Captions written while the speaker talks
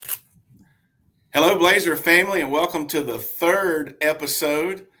Hello, Blazer family, and welcome to the third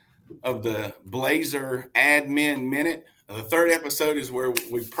episode of the Blazer Admin Minute. The third episode is where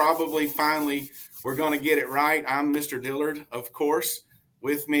we probably finally we're going to get it right. I'm Mr. Dillard, of course.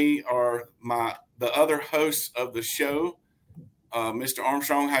 With me are the other hosts of the show, Mr.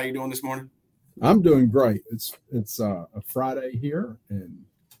 Armstrong. How are you doing this morning? I'm doing great. It's a Friday here, and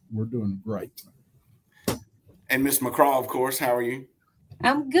we're doing great. And Miss McCraw, of course. How are you?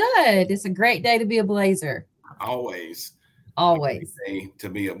 I'm good. It's a great day to be a Blazer. Always. A day to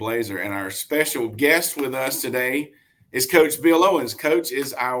be a Blazer. And our special guest with us today is Coach Bill Owens. Coach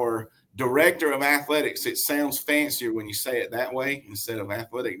is our Director of Athletics. It sounds fancier when you say it that way instead of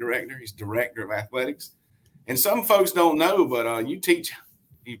athletic director. He's Director of Athletics. And some folks don't know, but you teach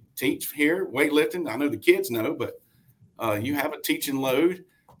here, weightlifting. I know the kids know, but you have a teaching load.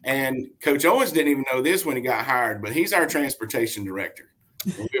 And Coach Owens didn't even know this when he got hired, but he's our transportation director.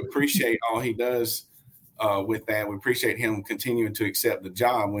 And we appreciate all he does with that. We appreciate him continuing to accept the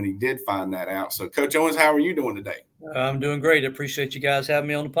job when he did find that out. So, Coach Owens, how are you doing today? I'm doing great. I appreciate you guys having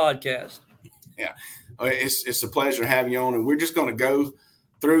me on the podcast. Yeah, it's a pleasure to have you on. And we're just going to go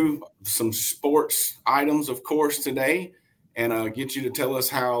through some sports items, of course, today and get you to tell us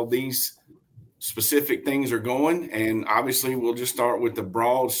how these specific things are going. And obviously, we'll just start with the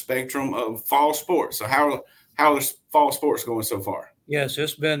broad spectrum of fall sports. So how is fall sports going so far? Yes,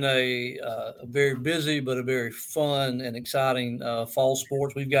 it's been a very busy but a very fun and exciting fall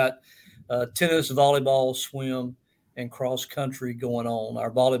sports. We've got tennis, volleyball, swim, and cross country going on.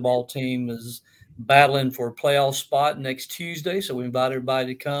 Our volleyball team is battling for a playoff spot next Tuesday, so we invite everybody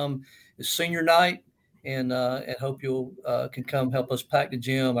to come. It's senior night, and hope you can come help us pack the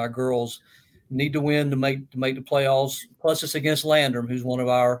gym. Our girls need to win to make the playoffs. Plus, it's against Landrum, who's one of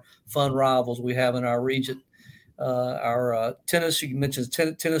our fun rivals we have in our region. Our tennis, you mentioned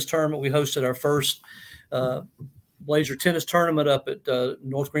tennis tournament. We hosted our first Blazer tennis tournament up at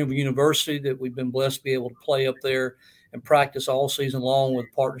North Greenville University that we've been blessed to be able to play up there and practice all season long with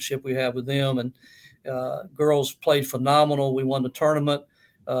the partnership we have with them. And girls played phenomenal. We won the tournament.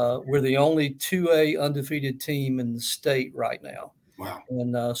 We're the only 2A undefeated team in the state right now. Wow.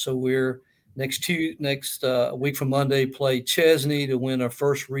 And so we're next week from Monday play Chesney to win our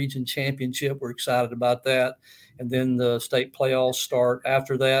first region championship. We're excited about that. And then the state playoffs start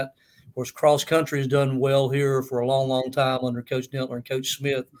after that. Of course, cross country has done well here for a long, long time under Coach Niltner and Coach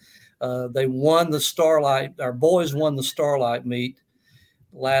Smith. They won the Starlight. Our boys won the Starlight meet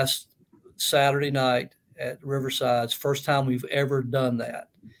last Saturday night at Riverside. It's the first time we've ever done that.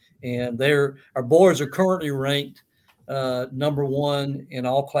 And our boys are currently ranked number one in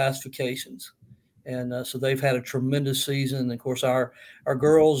all classifications. And so they've had a tremendous season. And of course, our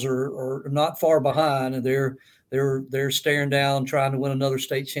girls are not far behind, and they're staring down trying to win another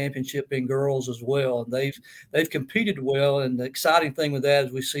state championship in girls as well. And they've competed well. And the exciting thing with that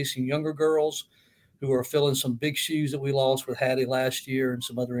is we see some younger girls who are filling some big shoes that we lost with Hattie last year and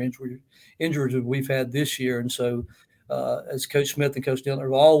some other injuries that we've had this year. And so as Coach Smith and Coach Dillon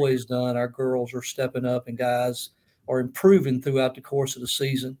have always done, our girls are stepping up and guys are improving throughout the course of the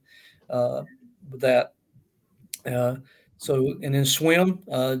season with that. So, and in swim,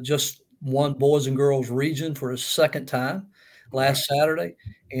 just won boys and girls region for a second time last Saturday.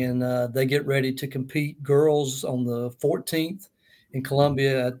 And they get ready to compete girls on the 14th in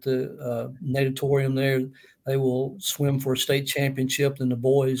Columbia at the natatorium there. They will swim for a state championship, and the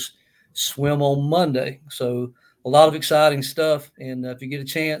boys swim on Monday. So a lot of exciting stuff. And if you get a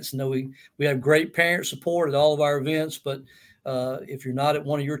chance, we have great parent support at all of our events, but if you're not at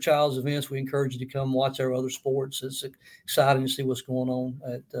one of your child's events, we encourage you to come watch our other sports. It's exciting to see what's going on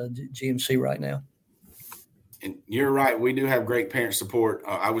at GMC right now. And you're right. We do have great parent support.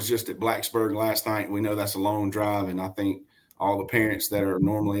 I was just at Blacksburg last night. We know that's a long drive, and I think all the parents that are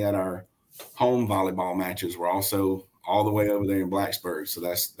normally at our home volleyball matches were also all the way over there in Blacksburg. So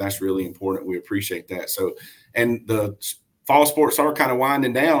that's really important. We appreciate that. So, and the fall sports are kind of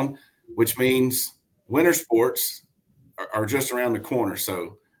winding down, which means winter sports are just around the corner.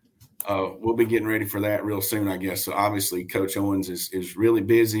 So we'll be getting ready for that real soon, I guess. So obviously Coach Owens is really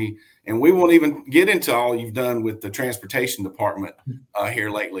busy, and we won't even get into all you've done with the transportation department here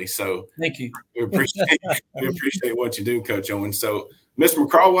lately. So thank you. We appreciate what you do, Coach Owens. So Mr.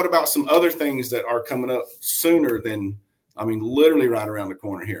 McCraw, what about some other things that are coming up sooner than, literally right around the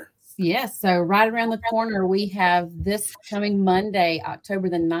corner here? Yes. So right around the corner, we have this coming Monday, October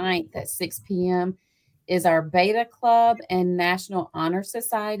the 9th at 6 p.m. is our Beta Club and National Honor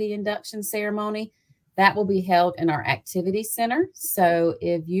Society induction ceremony. That will be held in our activity center. So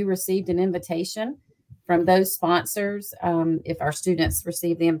if you received an invitation from those sponsors. If our students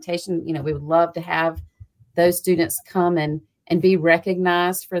receive the invitation, we would love to have those students come and be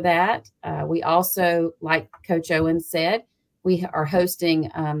recognized for that. We also, like Coach Owens said, we are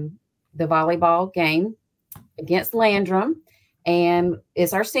hosting the volleyball game against Landrum, and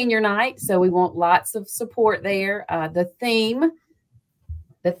it's our senior night, so we want lots of support there. The theme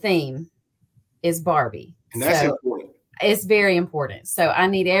is Barbie, and that's important. It's very important. So I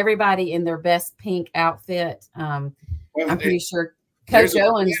need everybody in their best pink outfit. I'm pretty sure Coach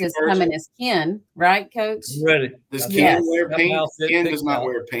Owens is coming as Ken, right, Coach? Ready. Does Ken wear pink? Ken does not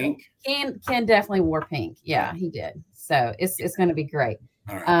wear pink. Ken definitely wore pink. Yeah, he did. So it's going to be great.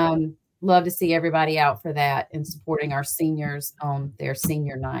 All right. Love to see everybody out for that and supporting our seniors on their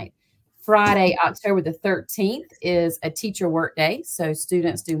senior night. Friday, October the 13th is a teacher work day, so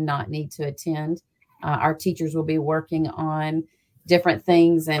students do not need to attend. Our teachers will be working on different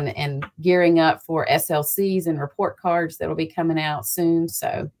things and gearing up for SLCs and report cards that will be coming out soon.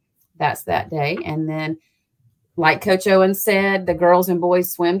 So that's that day. And then, like Coach Owen said, the girls and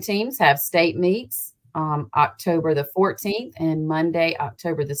boys swim teams have state meets October the 14th and Monday,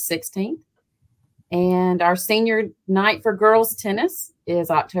 October the 16th. And our senior night for girls tennis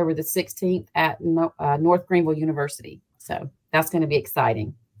is October the 16th at North Greenville University. So that's going to be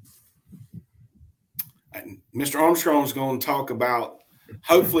exciting. And Mr. Armstrong's going to talk about,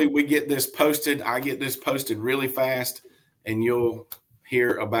 hopefully we get this posted. I get this posted really fast, and you'll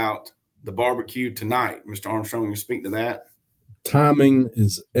hear about the barbecue tonight. Mr. Armstrong, you speak to that? Timing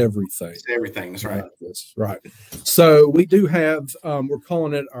is everything. It's everything. That's right. That's right. So we do have, we're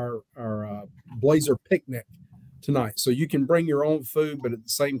calling it our Blazer picnic tonight. So you can bring your own food, but at the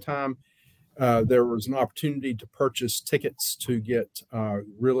same time, there was an opportunity to purchase tickets to get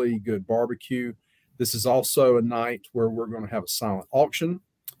really good barbecue. This is also a night where we're going to have a silent auction.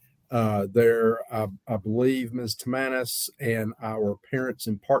 I believe Ms. Tamanis and our parents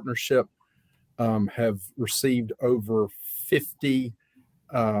in partnership have received over 50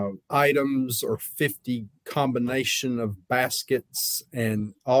 items or 50 combination of baskets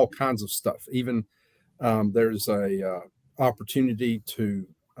and all kinds of stuff. Even there's a opportunity to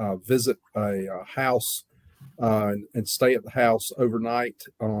visit a house and stay at the house overnight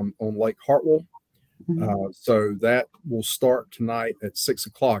on Lake Hartwell. So that will start tonight at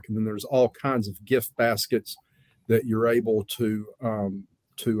 6:00, and then there's all kinds of gift baskets that you're able to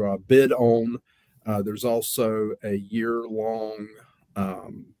bid on. There's also a year-long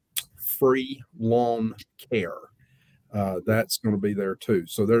free lawn care that's going to be there too.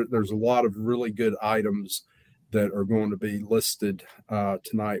 So there's a lot of really good items that are going to be listed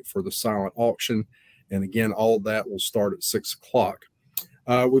tonight for the silent auction, and again, all of that will start at 6:00.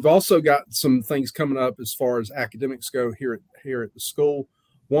 We've also got some things coming up as far as academics go here at the school.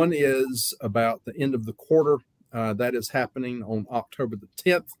 One is about the end of the quarter. That is happening on October the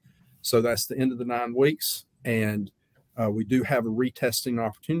 10th. So that's the end of the 9 weeks. And we do have a retesting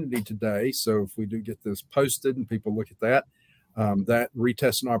opportunity today. So if we do get this posted and people look at that, that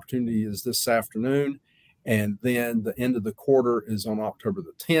retesting opportunity is this afternoon. And then the end of the quarter is on October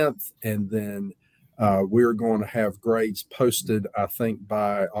the 10th. And then we're going to have grades posted, I think,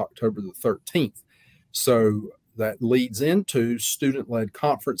 by October the 13th. So that leads into student-led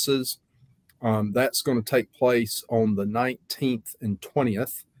conferences. That's going to take place on the 19th and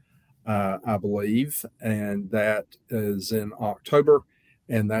 20th, I believe, and that is in October.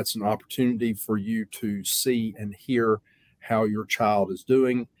 And that's an opportunity for you to see and hear how your child is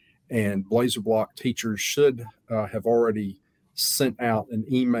doing. And Blazer Block teachers should have already sent out an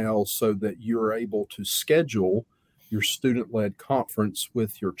email so that you're able to schedule your student-led conference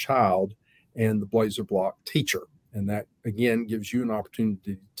with your child and the Blazer Block teacher. And that, again, gives you an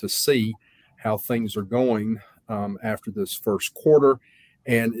opportunity to see how things are going after this first quarter.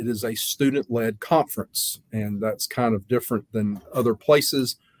 And it is a student-led conference. And that's kind of different than other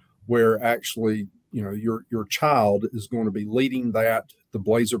places where actually, your child is going to be leading that. The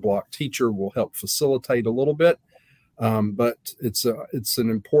Blazer Block teacher will help facilitate a little bit. But it's an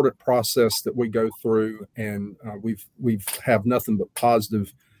important process that we go through, and we've have nothing but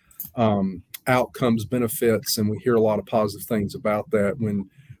positive outcomes, benefits, and we hear a lot of positive things about that when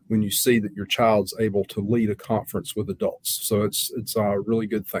you see that your child's able to lead a conference with adults. So it's a really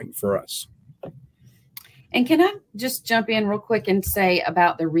good thing for us. And can I just jump in real quick and say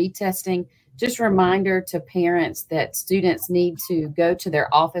about the retesting? Just a reminder to parents that students need to go to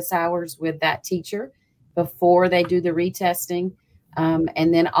their office hours with that teacher before they do the retesting.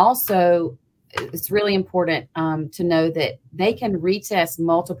 And then also, it's really important to know that they can retest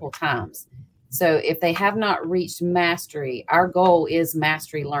multiple times. So if they have not reached mastery, our goal is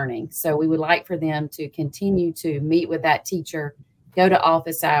mastery learning. So we would like for them to continue to meet with that teacher, go to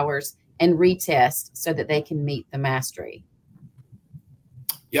office hours, and retest so that they can meet the mastery.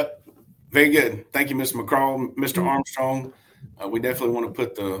 Yep. Very good. Thank you, Ms. McCraw. Mr. Armstrong, we definitely want to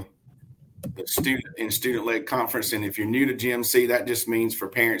put the student-led conference. And if you're new to GMC, that just means for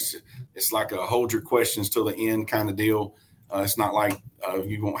parents, it's like a hold your questions till the end kind of deal. It's not like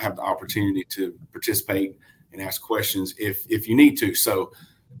you won't have the opportunity to participate and ask questions if you need to. So,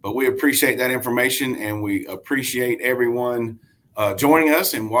 but we appreciate that information, and we appreciate everyone joining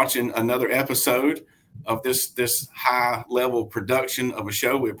us and watching another episode of this high-level production of a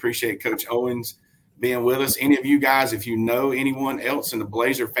show. We appreciate Coach Owens being with us. Any of you guys, if you know anyone else in the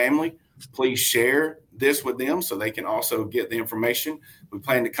Blazer family, please share this with them so they can also get the information. We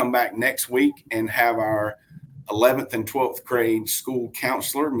plan to come back next week and have our 11th and 12th grade school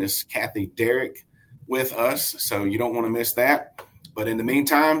counselor, Miss Kathy Derrick, with us. So you don't want to miss that. But in the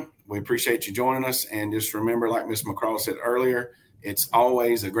meantime, we appreciate you joining us. And just remember, like Miss McCraw said earlier, it's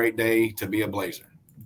always a great day to be a Blazer.